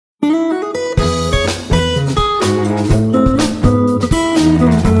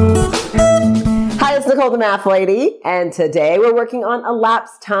Nicole the Math Lady, and today we're working on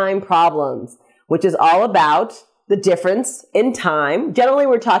elapsed time problems, which is all about the difference in time. Generally,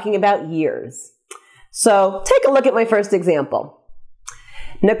 we're talking about years. So take a look at my first example.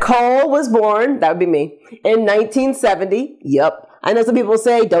 Nicole was born, that would be me, in 1970. Yup. I know some people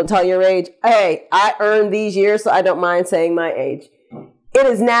say, don't tell your age. Hey, I earned these years, so I don't mind saying my age. It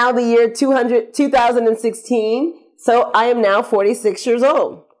is now the year 2016, so I am now 46 years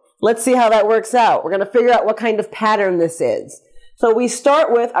old. Let's see how that works out. We're going to figure out what kind of pattern this is. So we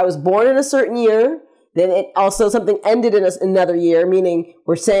start with, I was born in a certain year, then it also something ended in another year, meaning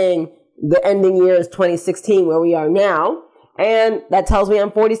we're saying the ending year is 2016 where we are now. And that tells me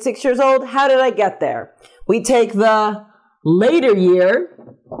I'm 46 years old. How did I get there? We take the later year,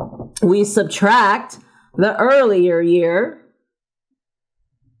 we subtract the earlier year.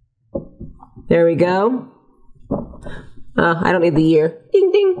 There we go. I don't need the year.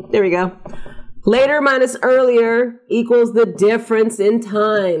 Ding, ding. There we go. Later minus earlier equals the difference in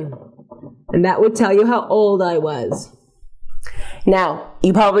time. And that would tell you how old I was. Now,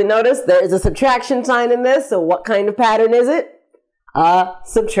 you probably noticed there is a subtraction sign in this. So what kind of pattern is it? A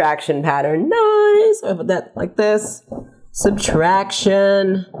subtraction pattern. Nice. I'll put that like this.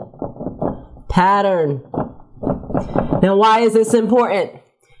 Subtraction pattern. Now, why is this important?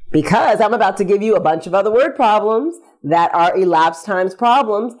 Because I'm about to give you a bunch of other word problems that are elapsed times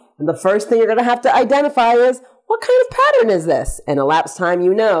problems. And the first thing you're going to have to identify is, what kind of pattern is this? And elapsed time,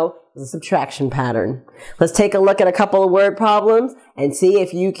 you know, is a subtraction pattern. Let's take a look at a couple of word problems and see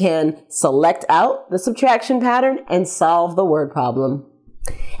if you can select out the subtraction pattern and solve the word problem.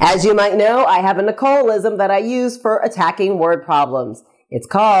 As you might know, I have a Nicoleism that I use for attacking word problems. It's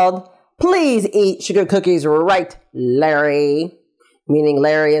called, please eat sugar cookies right, Larry. Meaning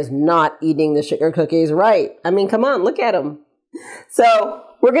Larry is not eating the sugar cookies right. I mean, come on, look at him. So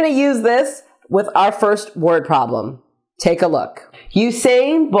we're going to use this with our first word problem. Take a look.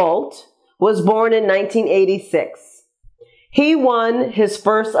 Usain Bolt was born in 1986. He won his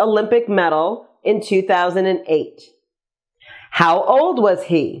first Olympic medal in 2008. How old was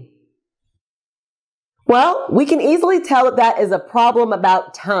he? Well, we can easily tell that that is a problem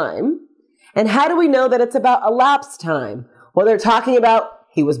about time. And how do we know that it's about elapsed time? Well, they're talking about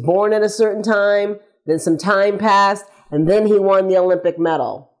he was born at a certain time, then some time passed, and then he won the Olympic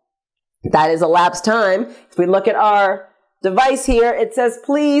medal. That is elapsed time. If we look at our device here, it says,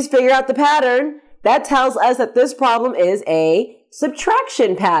 please figure out the pattern. That tells us that this problem is a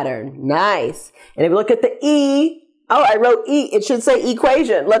subtraction pattern. Nice. And if we look at the E, oh, I wrote E. It should say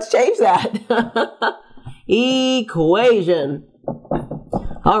equation. Let's change that. Equation.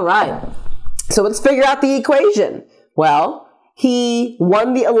 All right. So let's figure out the equation. Well, he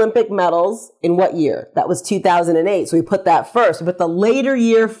won the Olympic medals in what year? That was 2008. So we put that first. We put the later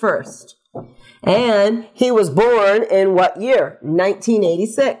year first. And he was born in what year?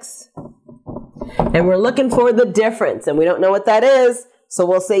 1986. And we're looking for the difference. And we don't know what that is. So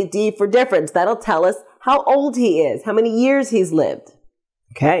we'll say D for difference. That'll tell us how old he is, how many years he's lived.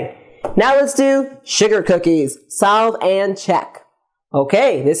 Okay. Now let's do sugar cookies. Solve and check.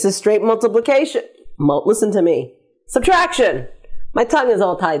 Okay. This is straight multiplication. Listen to me. Subtraction. My tongue is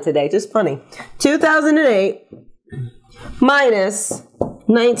all tied today. Just funny. 2008 minus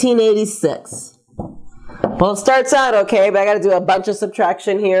 1986. Well, it starts out okay, but I got to do a bunch of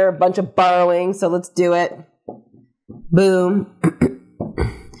subtraction here, a bunch of borrowing. So let's do it. Boom.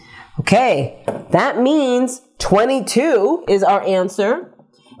 Okay. That means 22 is our answer.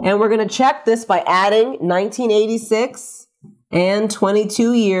 And we're going to check this by adding 1986 and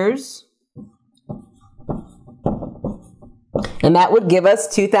 22 years. And that would give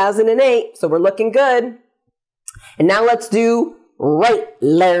us 2008. So we're looking good. And now let's do right,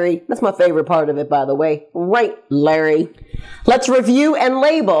 Larry. That's my favorite part of it, by the way. Right, Larry. Let's review and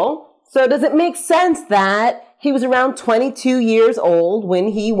label. So does it make sense that he was around 22 years old when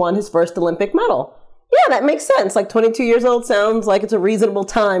he won his first Olympic medal? Yeah, that makes sense. Like 22 years old sounds like it's a reasonable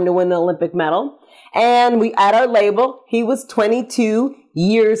time to win an Olympic medal. And we add our label. He was 22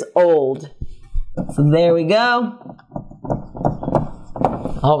 years old. So there we go.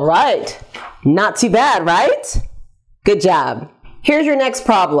 All right. Not too bad, right? Good job. Here's your next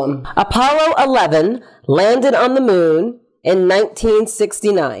problem. Apollo 11 landed on the moon in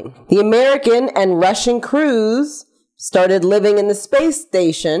 1969. The American and Russian crews started living in the space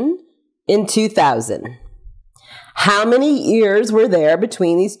station in 2000. How many years were there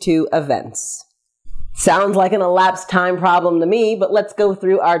between these two events? Sounds like an elapsed time problem to me, but let's go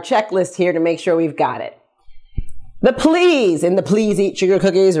through our checklist here to make sure we've got it. The please, in the please eat sugar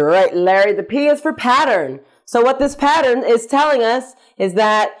cookies, right, Larry? The P is for pattern. So what this pattern is telling us is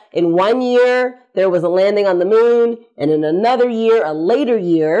that in one year, there was a landing on the moon, and in another year, a later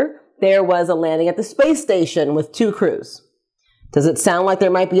year, there was a landing at the space station with 2 crews. Does it sound like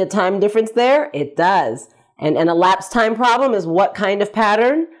there might be a time difference there? It does. And an elapsed time problem is what kind of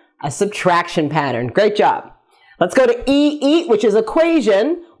pattern? A subtraction pattern. Great job. Let's go to E, which is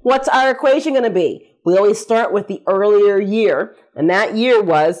equation. What's our equation going to be? We always start with the earlier year, and that year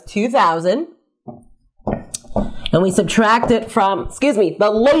was 2000. And we subtract it from,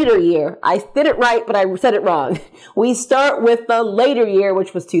 the later year. I did it right, but I said it wrong. We start with the later year,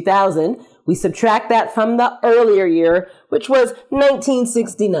 which was 2000. We subtract that from the earlier year, which was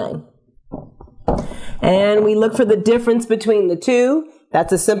 1969. And we look for the difference between the two.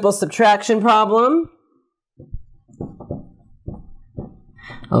 That's a simple subtraction problem.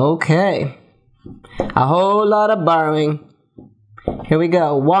 Okay. A whole lot of borrowing. Here we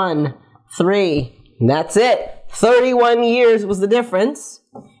go. 1, 3. That's it. 31 years was the difference.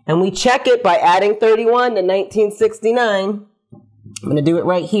 And we check it by adding 31 to 1969. I'm going to do it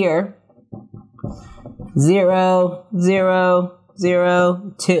right here. 0, 0,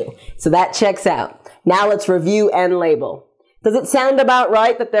 0, 2. So that checks out. Now let's review and label. Does it sound about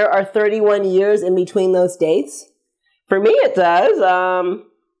right that there are 31 years in between those dates? For me, it does.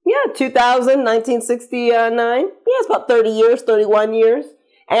 2000, 1969. Yeah, it's about 30 years, 31 years.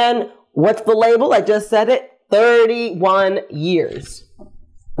 And what's the label? I just said it. 31 years.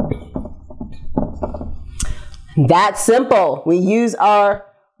 That's simple. We use our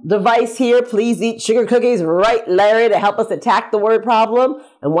device here. Please eat sugar cookies, right, Larry, to help us attack the word problem.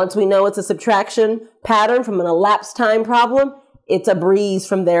 And once we know it's a subtraction pattern from an elapsed time problem, it's a breeze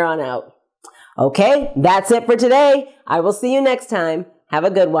from there on out. Okay, that's it for today. I will see you next time. Have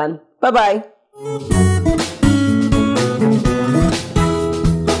a good one. Bye-bye.